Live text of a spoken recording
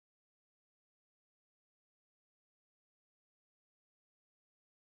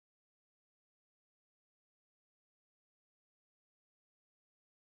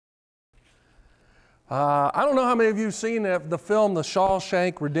I don't know how many of you have seen the film The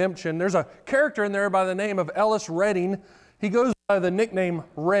Shawshank Redemption. There's a character in there by the name of Ellis Redding. He goes by the nickname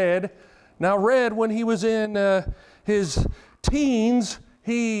Red. Now, Red, when he was in his teens,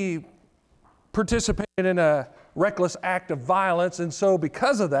 he participated in a reckless act of violence, and so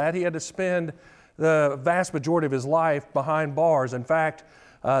because of that, he had to spend the vast majority of his life behind bars. In fact,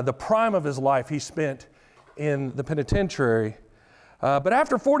 the prime of his life he spent in the penitentiary. But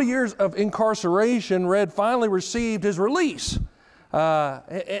after 40 years of incarceration, Red finally received his release.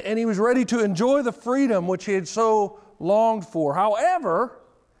 And he was ready to enjoy the freedom which he had so longed for. However,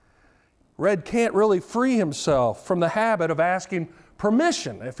 Red can't really free himself from the habit of asking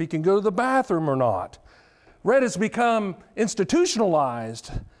permission if he can go to the bathroom or not. Red has become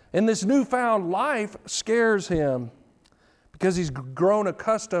institutionalized, and this newfound life scares him because he's grown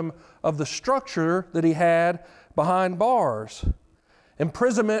accustomed of the structure that he had behind bars.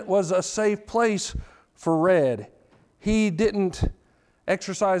 Imprisonment was a safe place for Red. He didn't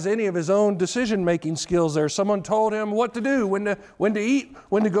exercise any of his own decision-making skills there. Someone told him what to do, when to eat,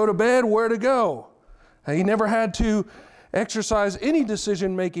 when to go to bed, where to go. He never had to exercise any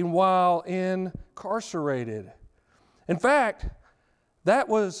decision-making while incarcerated. In fact, that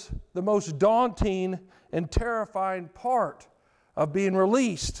was the most daunting and terrifying part of being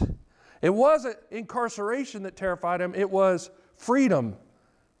released. It wasn't incarceration that terrified him, it was freedom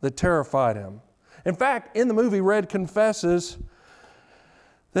that terrified him. In fact, in the movie, Red confesses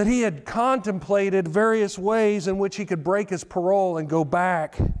that he had contemplated various ways in which he could break his parole and go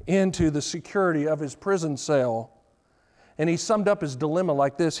back into the security of his prison cell. And he summed up his dilemma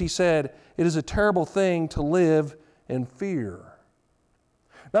like this. He said, "It is a terrible thing to live in fear."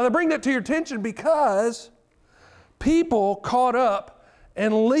 Now, I bring that to your attention because people caught up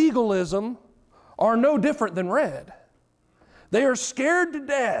in legalism are no different than Red. They are scared to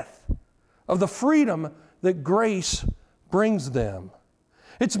death of the freedom that grace brings them.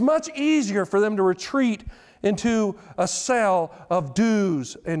 It's much easier for them to retreat into a cell of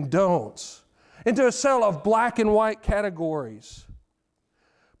do's and don'ts, into a cell of black and white categories.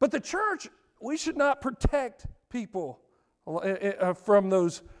 But the church, we should not protect people from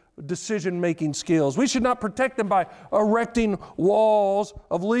those decision-making skills. We should not protect them by erecting walls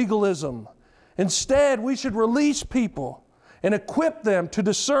of legalism. Instead, we should release people and equip them to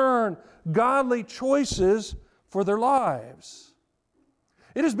discern godly choices for their lives.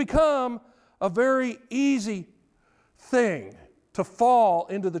 It has become a very easy thing to fall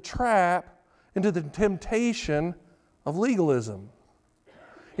into the trap, into the temptation of legalism.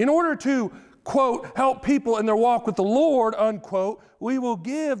 In order to, quote, help people in their walk with the Lord, unquote, we will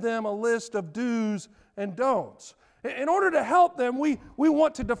give them a list of do's and don'ts. In order to help them, we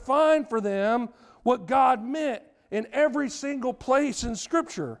want to define for them what God meant in every single place in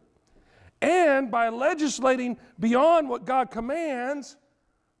Scripture. And by legislating beyond what God commands,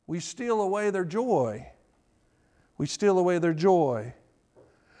 we steal away their joy. We steal away their joy.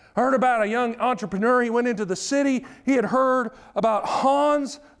 I heard about a young entrepreneur. He went into the city. He had heard about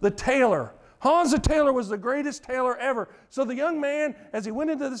Hans the tailor. Hans the tailor was the greatest tailor ever. So the young man, as he went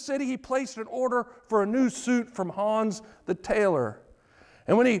into the city, he placed an order for a new suit from Hans the tailor.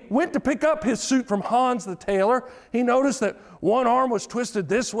 And when he went to pick up his suit from Hans the tailor, he noticed that one arm was twisted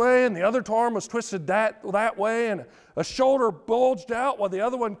this way and the other arm was twisted that way, and a shoulder bulged out while the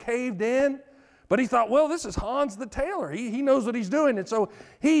other one caved in. But he thought, well, this is Hans the tailor. He knows what he's doing. And so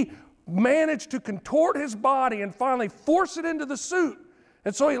he managed to contort his body and finally force it into the suit.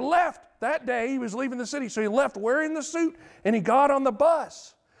 And so he left that day. He was leaving the city. So he left wearing the suit and he got on the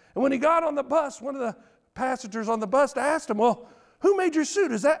bus. And when he got on the bus, one of the passengers on the bus asked him, well, who made your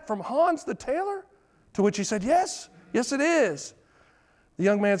suit? Is that from Hans the tailor? To which he said, yes, it is. The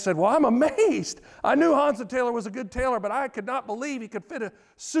young man said, well, I'm amazed. I knew Hans the tailor was a good tailor, but I could not believe he could fit a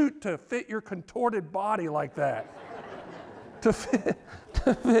suit to fit your contorted body like that. to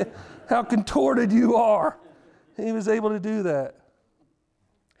fit how contorted you are. He was able to do that.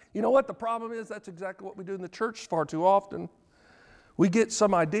 You know what the problem is? That's exactly what we do in the church far too often. We get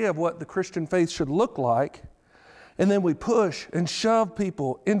some idea of what the Christian faith should look like, and then we push and shove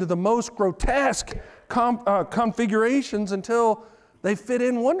people into the most grotesque configurations until they fit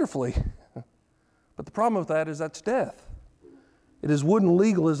in wonderfully. But the problem with that is that's death. It is wooden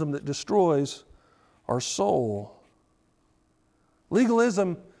legalism that destroys our soul.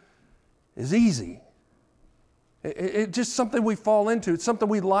 Legalism is easy. It's just something we fall into. It's something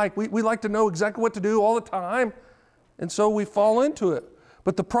we like. We like to know exactly what to do all the time, and so we fall into it.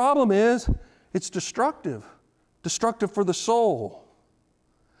 But the problem is it's destructive for the soul.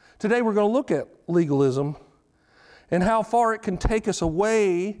 Today we're going to look at legalism and how far it can take us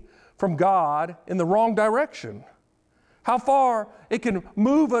away from God in the wrong direction. How far it can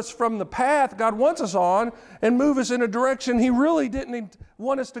move us from the path God wants us on and move us in a direction He really didn't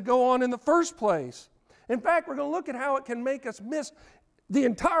want us to go on in the first place. In fact, we're going to look at how it can make us miss the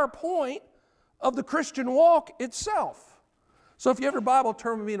entire point of the Christian walk itself. So if you have your Bible,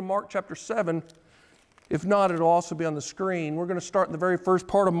 turn with me to Mark chapter 7. If not, it'll also be on the screen. We're going to start in the very first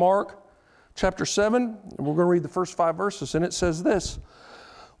part of Mark chapter 7, and we're going to read the first 5 verses, and it says this.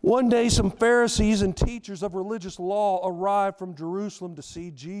 One day some Pharisees and teachers of religious law arrived from Jerusalem to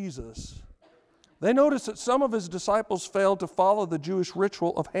see Jesus. They noticed that some of His disciples failed to follow the Jewish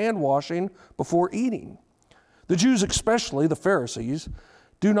ritual of hand washing before eating. The Jews, especially the Pharisees,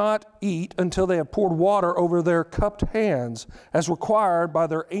 do not eat until they have poured water over their cupped hands, as required by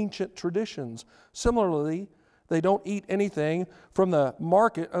their ancient traditions. Similarly, they don't eat anything from the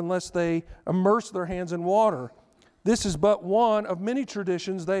market unless they immerse their hands in water. This is but one of many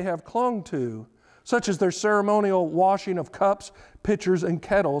traditions they have clung to, such as their ceremonial washing of cups, pitchers, and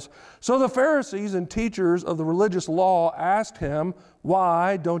kettles. So the Pharisees and teachers of the religious law asked Him,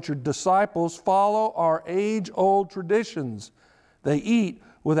 "Why don't your disciples follow our age-old traditions? They eat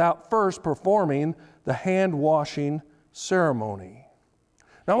without first performing the hand-washing ceremony."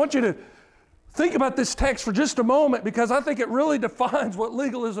 Now I want you to think about this text for just a moment, because I think it really defines what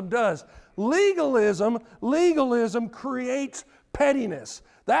legalism does. Legalism creates pettiness.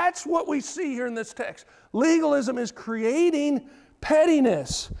 That's what we see here in this text. Legalism is creating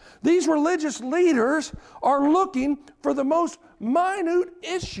pettiness. These religious leaders are looking for the most minute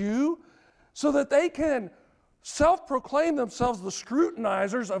issue so that they can self-proclaim themselves the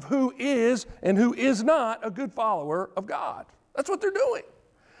scrutinizers of who is and who is not a good follower of God. That's what they're doing.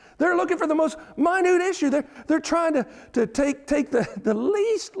 They're looking for the most minute issue. They're trying to take the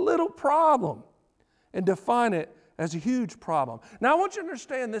least little problem and define it as a huge problem. Now I want you to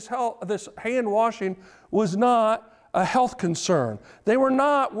understand this hand washing was not a health concern. They were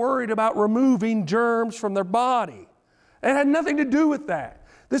not worried about removing germs from their body. It had nothing to do with that.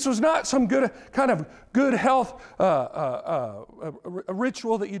 This was not some good health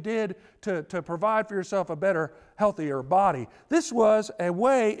ritual that you did to provide for yourself a better, healthier body. This was a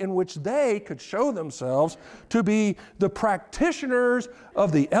way in which they could show themselves to be the practitioners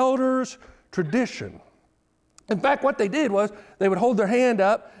of the elders' tradition. In fact, what they did was they would hold their hand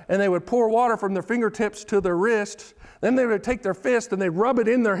up and they would pour water from their fingertips to their wrists. Then they would take their fist and they'd rub it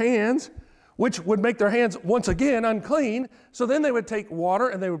in their hands, which would make their hands once again unclean. So then they would take water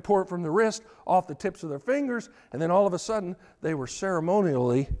and they would pour it from the wrist off the tips of their fingers, and then all of a sudden they were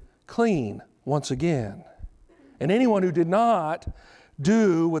ceremonially clean once again. And anyone who did not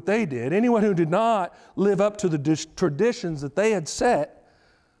do what they did, anyone who did not live up to the traditions that they had set,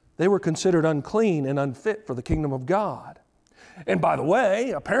 they were considered unclean and unfit for the kingdom of God. And by the way,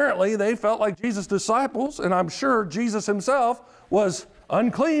 apparently they felt like Jesus' disciples, and I'm sure Jesus Himself was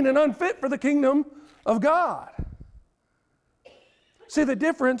unclean and unfit for the kingdom of God. See, the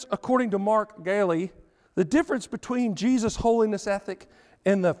difference, according to Mark Galey, the difference between Jesus' holiness ethic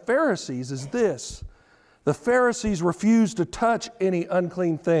and the Pharisees is this. The Pharisees refused to touch any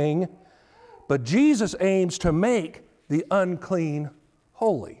unclean thing, but Jesus aims to make the unclean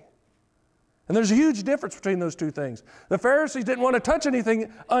holy. And there's a huge difference between those two things. The Pharisees didn't want to touch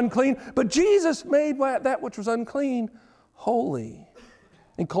anything unclean, but Jesus made that which was unclean holy.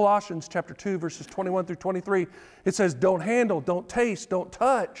 In Colossians chapter 2, verses 21 through 23, it says, "Don't handle, don't taste, don't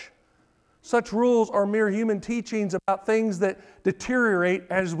touch. Such rules are mere human teachings about things that deteriorate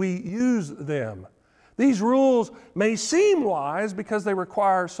as we use them. These rules may seem wise because they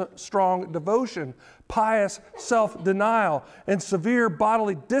require strong devotion, pious self-denial, and severe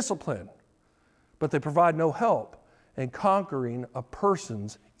bodily discipline, but they provide no help in conquering a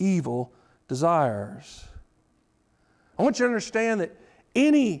person's evil desires." I want you to understand that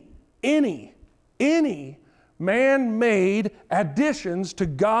any man-made additions to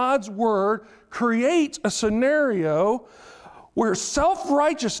God's Word creates a scenario where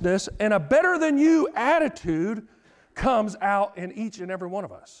self-righteousness and a better-than-you attitude comes out in each and every one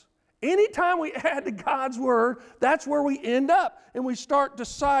of us. Anytime we add to God's Word, that's where we end up. And we start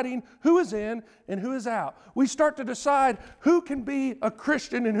deciding who is in and who is out. We start to decide who can be a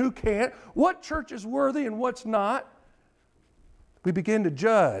Christian and who can't, what church is worthy and what's not. We begin to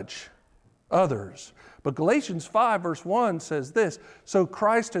judge others. But Galatians 5 verse 1 says this, "So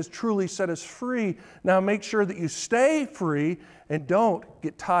Christ has truly set us free. Now make sure that you stay free and don't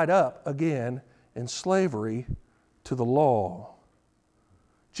get tied up again in slavery to the law."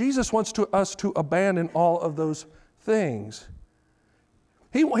 Jesus wants us to abandon all of those things.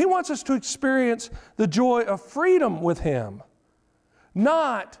 He wants us to experience the joy of freedom with Him,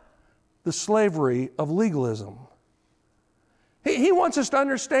 not the slavery of legalism. He wants us to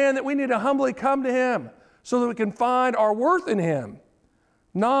understand that we need to humbly come to Him so that we can find our worth in Him,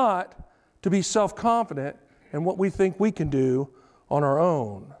 not to be self-confident in what we think we can do on our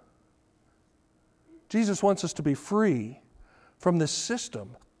own. Jesus wants us to be free from this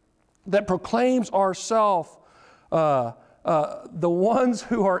system that proclaims ourselves the ones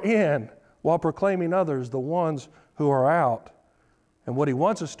who are in, while proclaiming others the ones who are out. And what He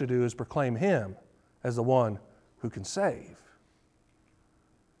wants us to do is proclaim Him as the one who can save.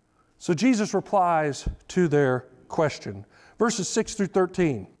 So Jesus replies to their question. Verses 6 through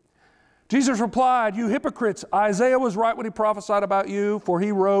 13. Jesus replied, "You hypocrites, Isaiah was right when he prophesied about you, for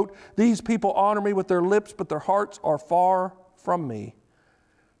he wrote, 'These people honor me with their lips, but their hearts are far from me.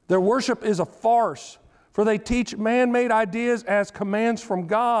 Their worship is a farce, for they teach man-made ideas as commands from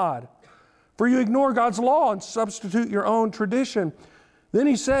God. For you ignore God's law and substitute your own tradition.' Then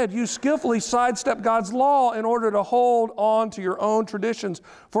he said, 'You skillfully sidestep God's law in order to hold on to your own traditions.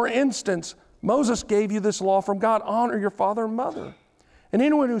 For instance, Moses gave you this law from God, honor your father and mother. And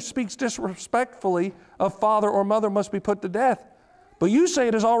anyone who speaks disrespectfully of father or mother must be put to death. But you say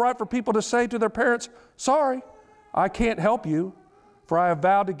it is all right for people to say to their parents, sorry, I can't help you, for I have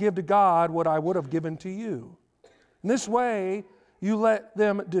vowed to give to God what I would have given to you. In this way, you let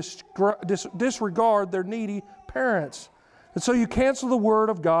them disregard their needy parents. And so you cancel the word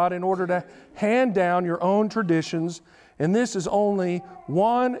of God in order to hand down your own traditions, and this is only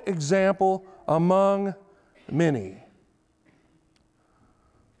one example among many."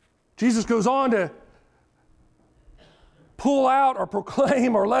 Jesus goes on to pull out or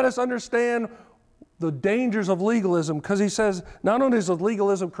proclaim or let us understand the dangers of legalism, because he says not only does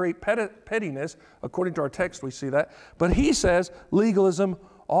legalism create pettiness, according to our text we see that, but he says legalism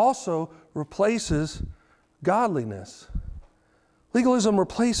also replaces godliness. Legalism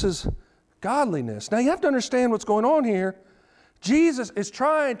replaces godliness. Now you have to understand what's going on here. Jesus is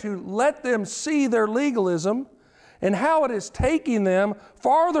trying to let them see their legalism and how it is taking them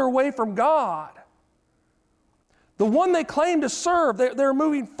farther away from God. The one they claim to serve, they're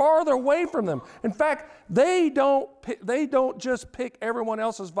moving farther away from them. In fact, they don't just pick everyone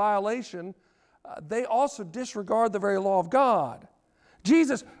else's violation, they also disregard the very law of God.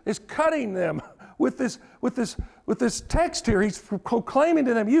 Jesus is cutting them with this text here. He's proclaiming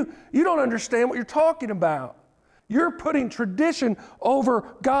to them, you don't understand what you're talking about. You're putting tradition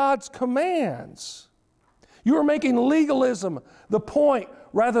over God's commands. You are making legalism the point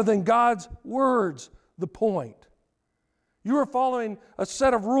rather than God's words the point. You are following a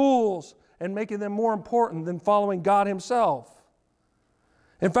set of rules and making them more important than following God Himself.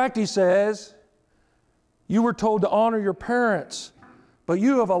 In fact, he says, you were told to honor your parents, but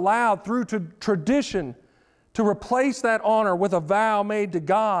you have allowed through tradition to replace that honor with a vow made to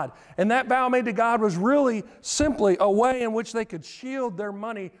God. And that vow made to God was really simply a way in which they could shield their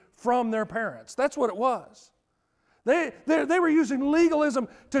money from their parents. That's what it was. They were using legalism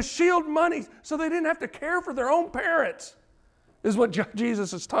to shield money so they didn't have to care for their own parents, is what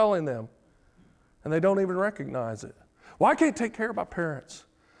Jesus is telling them. And they don't even recognize it. Well, I can't take care of my parents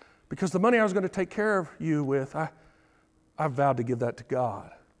because the money I was going to take care of you with, I vowed to give that to God.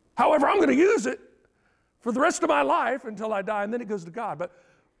 However, I'm going to use it for the rest of my life until I die, and then it goes to God.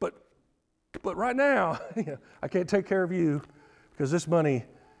 But right now, I can't take care of you because this money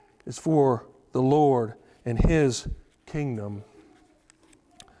is for the Lord and His kingdom.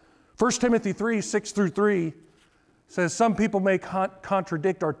 1 Timothy 3, 6 through 3 says, some people may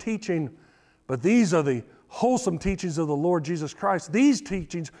contradict our teaching, but these are the wholesome teachings of the Lord Jesus Christ. These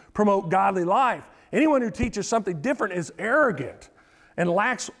teachings promote godly life. Anyone who teaches something different is arrogant and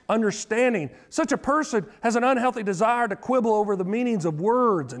lacks understanding. Such a person has an unhealthy desire to quibble over the meanings of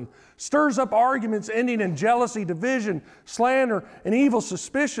words and stirs up arguments ending in jealousy, division, slander, and evil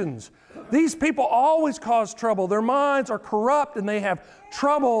suspicions. These people always cause trouble. Their minds are corrupt and they have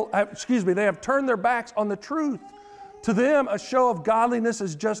turned their backs on the truth. To them, a show of godliness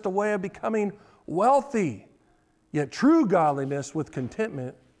is just a way of becoming wealthy. Yet true godliness with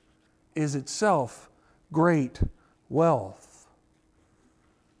contentment is itself great wealth.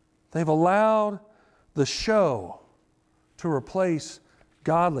 They've allowed the show to replace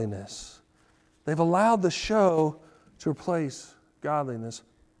godliness. They've allowed the show to replace godliness.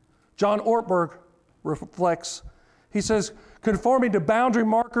 John Ortberg reflects, he says, conforming to boundary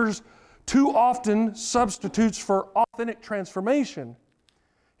markers too often substitutes for authentic transformation.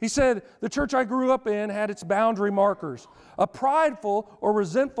 He said, the church I grew up in had its boundary markers. A prideful or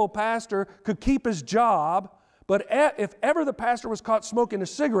resentful pastor could keep his job, but if ever the pastor was caught smoking a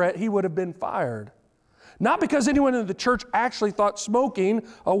cigarette, he would have been fired. Not because anyone in the church actually thought smoking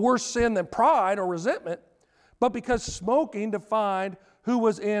a worse sin than pride or resentment, but because smoking defined who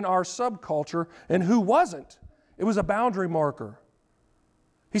was in our subculture and who wasn't. It was a boundary marker.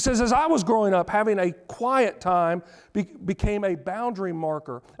 He says, as I was growing up, having a quiet time became a boundary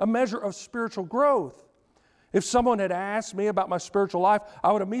marker, a measure of spiritual growth. If someone had asked me about my spiritual life,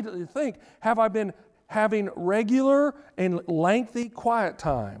 I would immediately think, have I been having regular and lengthy quiet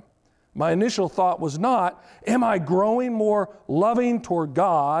time? My initial thought was not, am I growing more loving toward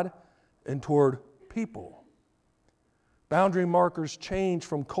God and toward people? Boundary markers change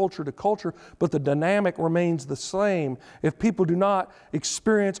from culture to culture, but the dynamic remains the same. If people do not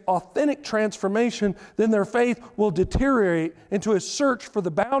experience authentic transformation, then their faith will deteriorate into a search for the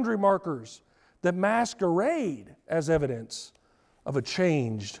boundary markers that masquerade as evidence of a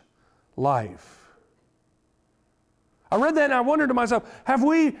changed life. I read that and I wondered to myself, have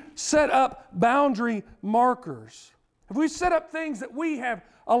we set up boundary markers? Have we set up things that we have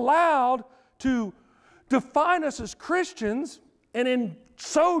allowed to define us as Christians, and in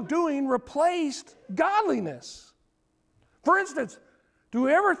so doing replaced godliness? For instance, do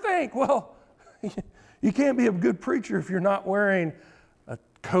we ever think, well, you can't be a good preacher if you're not wearing a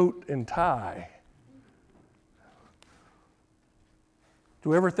coat and tie?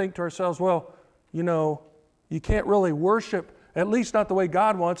 Do we ever think to ourselves, well, you know, you can't really worship, at least not the way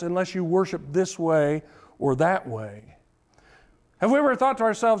God wants, unless you worship this way or that way? Have we ever thought to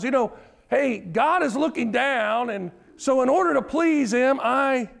ourselves, you know, hey, God is looking down, and so in order to please Him,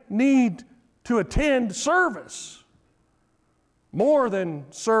 I need to attend service more than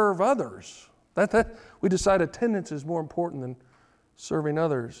serve others. We decide attendance is more important than serving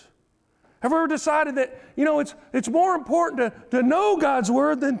others. Have we ever decided that, you know, it's more important to know God's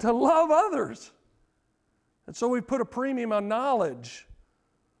Word than to love others? And so we put a premium on knowledge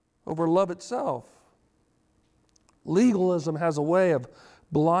over love itself. Legalism has a way of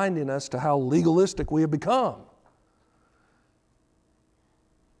blinding us to how legalistic we have become.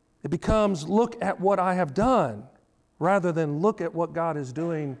 It becomes, look at what I have done, rather than look at what God is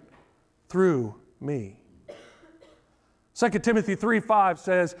doing through me. 2 Timothy 3:5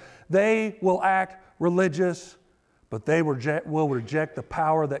 says, they will act religious, but they will reject the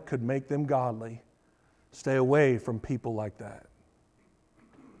power that could make them godly. Stay away from people like that.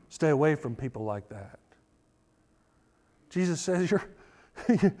 Stay away from people like that. Jesus says,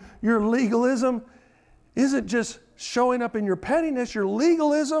 your legalism isn't just showing up in your pettiness. Your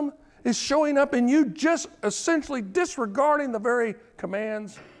legalism is showing up in you just essentially disregarding the very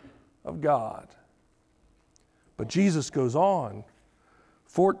commands of God. But Jesus goes on.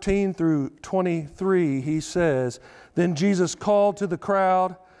 14 through 23, he says, then Jesus called to the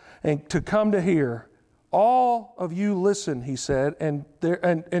crowd and to come to hear. All of you listen, he said,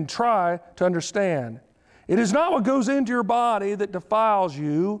 and try to understand. It is not what goes into your body that defiles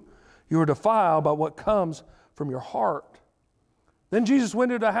you. You are defiled by what comes from your heart. Then Jesus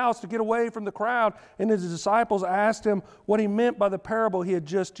went into the house to get away from the crowd, and his disciples asked him what he meant by the parable he had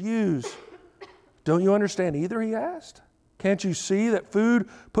just used. Don't you understand either, he asked. Can't you see that food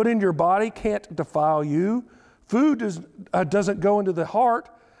put into your body can't defile you? Food doesn't go into the heart,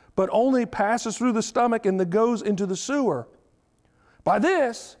 but only passes through the stomach and then goes into the sewer. By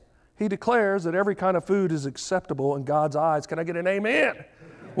this, he declares that every kind of food is acceptable in God's eyes. Can I get an amen?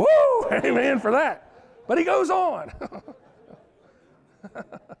 Woo! Amen for that. But he goes on.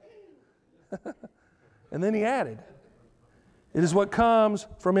 And then he added, it is what comes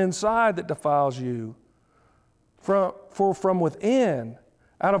from inside that defiles you. For from within,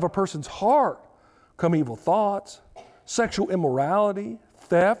 out of a person's heart, come evil thoughts, sexual immorality,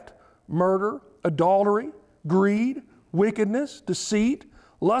 theft, murder, adultery, greed, wickedness, deceit,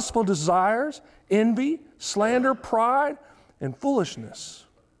 lustful desires, envy, slander, pride, and foolishness.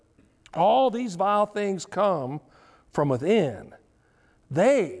 All these vile things come from within.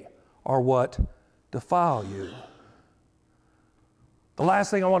 They are what defile you. The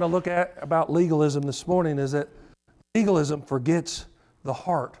last thing I want to look at about legalism this morning is that legalism forgets the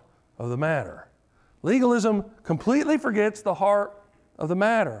heart of the matter. Legalism completely forgets the heart of the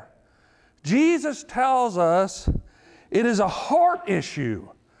matter. Jesus tells us it is a heart issue,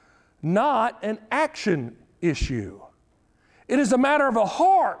 not an action issue. It is a matter of a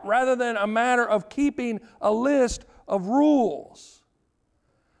heart rather than a matter of keeping a list of rules.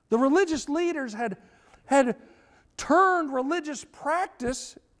 The religious leaders had turned religious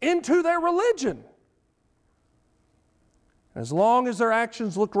practice into their religion. As long as their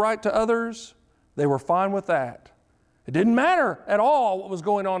actions looked right to others, they were fine with that. It didn't matter at all what was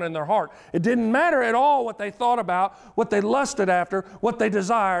going on in their heart. It didn't matter at all what they thought about, what they lusted after, what they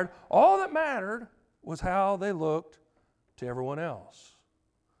desired. All that mattered was how they looked to everyone else.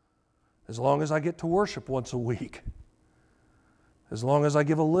 As long as I get to worship once a week, as long as I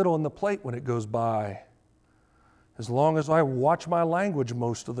give a little in the plate when it goes by, as long as I watch my language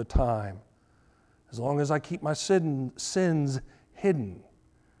most of the time, as long as I keep my sins hidden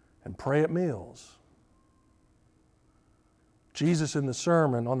and pray at meals. Jesus in the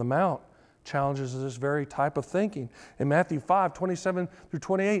Sermon on the Mount challenges this very type of thinking. In Matthew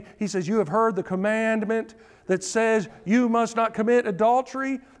 5:27-28, he says, "You have heard the commandment that says you must not commit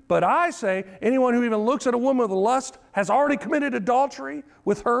adultery, but I say anyone who even looks at a woman with lust has already committed adultery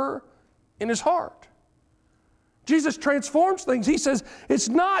with her in his heart." Jesus transforms things. He says it's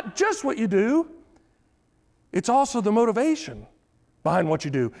not just what you do, it's also the motivation behind what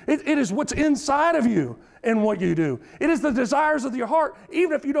you do. It is what's inside of you and what you do. It is the desires of your heart,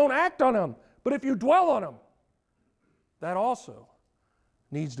 even if you don't act on them. But if you dwell on them, that also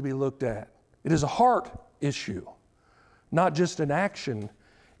needs to be looked at. It is a heart issue, not just an action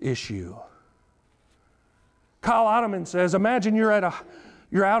issue. Kyle Ottoman says, imagine you're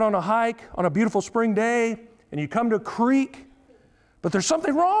out on a hike on a beautiful spring day, and you come to a creek, but there's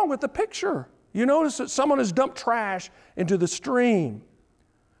something wrong with the picture. You notice that someone has dumped trash into the stream.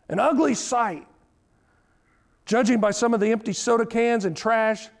 An ugly sight. Judging by some of the empty soda cans and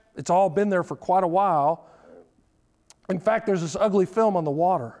trash, it's all been there for quite a while. In fact, there's this ugly film on the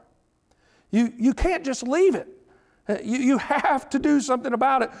water. You can't just leave it. You have to do something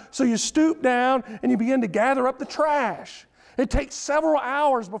about it. So you stoop down and you begin to gather up the trash. It takes several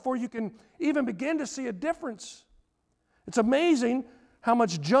hours before you can even begin to see a difference. It's amazing how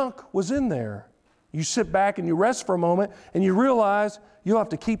much junk was in there. You sit back and you rest for a moment and you realize you'll have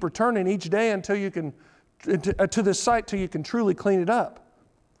to keep returning each day until you can, to this site till you can truly clean it up.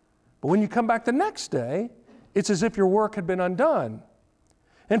 But when you come back the next day, it's as if your work had been undone.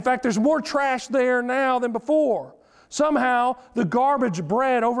 In fact, there's more trash there now than before. Somehow, the garbage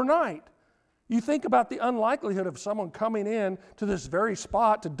bred overnight. You think about the unlikelihood of someone coming in to this very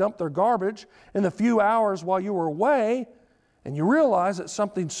spot to dump their garbage in the few hours while you were away, and you realize that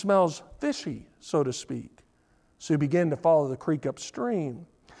something smells fishy, so to speak. So you begin to follow the creek upstream.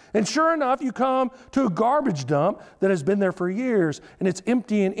 And sure enough, you come to a garbage dump that has been there for years, and it's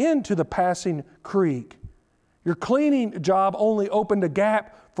emptying into the passing creek. Your cleaning job only opened a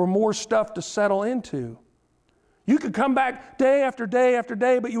gap for more stuff to settle into. You could come back day after day after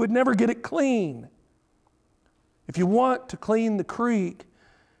day, but you would never get it clean. If you want to clean the creek,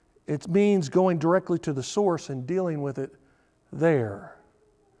 it means going directly to the source and dealing with it there.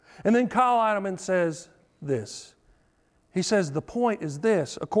 And then Kyle Ottoman says this. He says the point is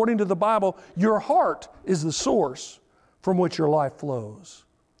this. According to the Bible, your heart is the source from which your life flows.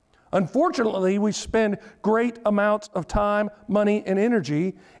 Unfortunately, we spend great amounts of time, money, and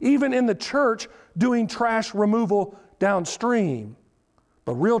energy, even in the church, doing trash removal downstream.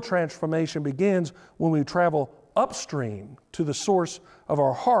 But real transformation begins when we travel upstream to the source of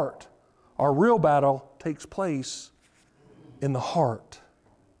our heart. Our real battle takes place in the heart.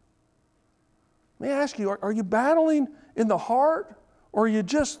 Let me ask you, are you battling in the heart, or are you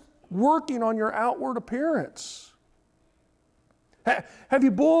just working on your outward appearance? Have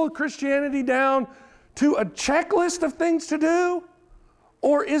you boiled Christianity down to a checklist of things to do?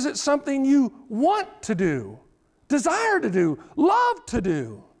 Or is it something you want to do, desire to do, love to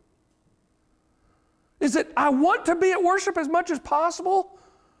do? Is it, I want to be at worship as much as possible,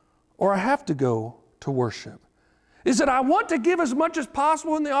 or I have to go to worship? Is it, I want to give as much as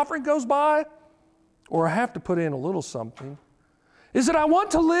possible when the offering goes by, or I have to put in a little something? Is it, I want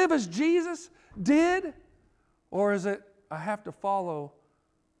to live as Jesus did, or is it, I have to follow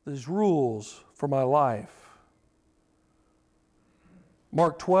these rules for my life?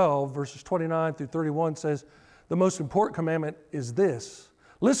 Mark 12, verses 29 through 31 says, the most important commandment is this.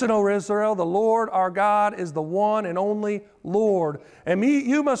 Listen, O Israel, the Lord our God is the one and only Lord. And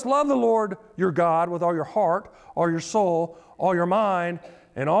you must love the Lord your God with all your heart, all your soul, all your mind,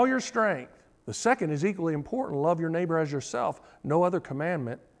 and all your strength. The second is equally important. Love your neighbor as yourself. No other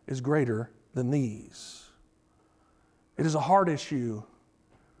commandment is greater than these. It is a heart issue,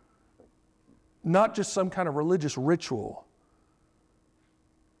 not just some kind of religious ritual.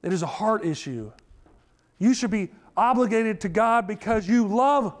 It is a heart issue. You should be obligated to God because you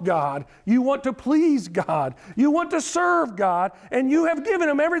love God. You want to please God. You want to serve God, and you have given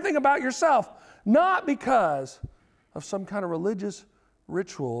Him everything about yourself, not because of some kind of religious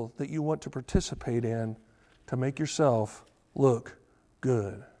ritual that you want to participate in to make yourself look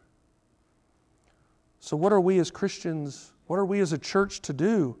good. So what are we as Christians, what are we as a church to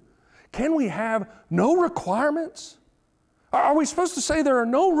do? Can we have no requirements? Are we supposed to say there are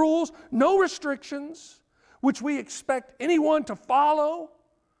no rules, no restrictions, which we expect anyone to follow?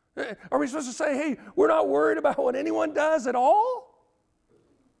 Are we supposed to say, hey, we're not worried about what anyone does at all?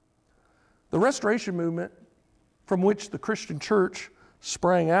 The Restoration movement, from which the Christian church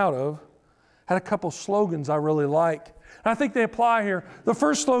sprang out of, had a couple slogans I really like. And I think they apply here. The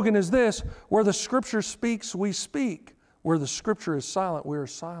first slogan is this: where the Scripture speaks, we speak. Where the Scripture is silent, we are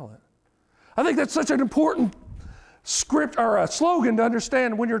silent. I think that's such an important slogan to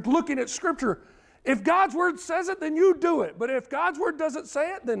understand when you're looking at Scripture. If God's Word says it, then you do it. But if God's Word doesn't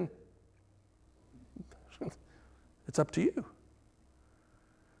say it, then it's up to you.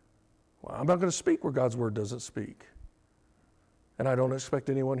 Well, I'm not going to speak where God's Word doesn't speak. And I don't expect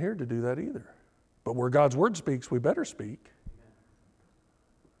anyone here to do that either. But where God's Word speaks, we better speak.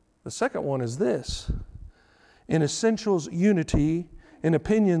 The second one is this: in essentials, unity; in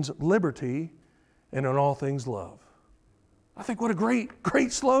opinions, liberty; and in all things, love. I think what a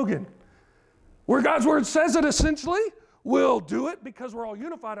great slogan. Where God's Word says it essentially, we'll do it because we're all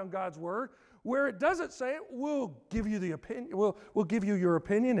unified on God's Word. Where it doesn't say it, we'll give you the opinion. We'll give you your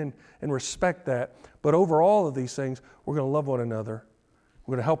opinion and respect that. But over all of these things, we're going to love one another.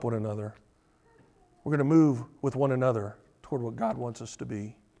 We're going to help one another. We're going to move with one another toward what God wants us to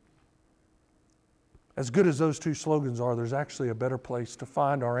be. As good as those two slogans are, there's actually a better place to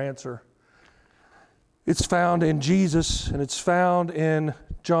find our answer. It's found in Jesus, and it's found in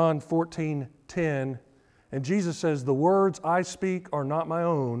John 14:10. And Jesus says, the words I speak are not my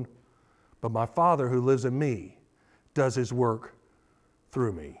own, but my Father who lives in me does His work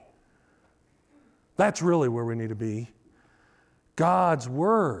through me. That's really where we need to be. God's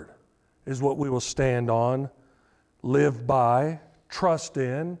Word is what we will stand on, live by, trust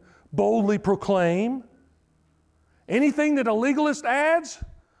in, boldly proclaim. Anything that a legalist adds,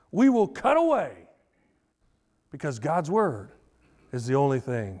 we will cut away, because God's Word is the only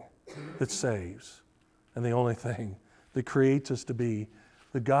thing that saves and the only thing that creates us to be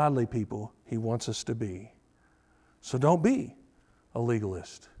the godly people He wants us to be. So don't be a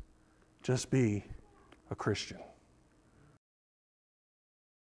legalist. Just be a Christian.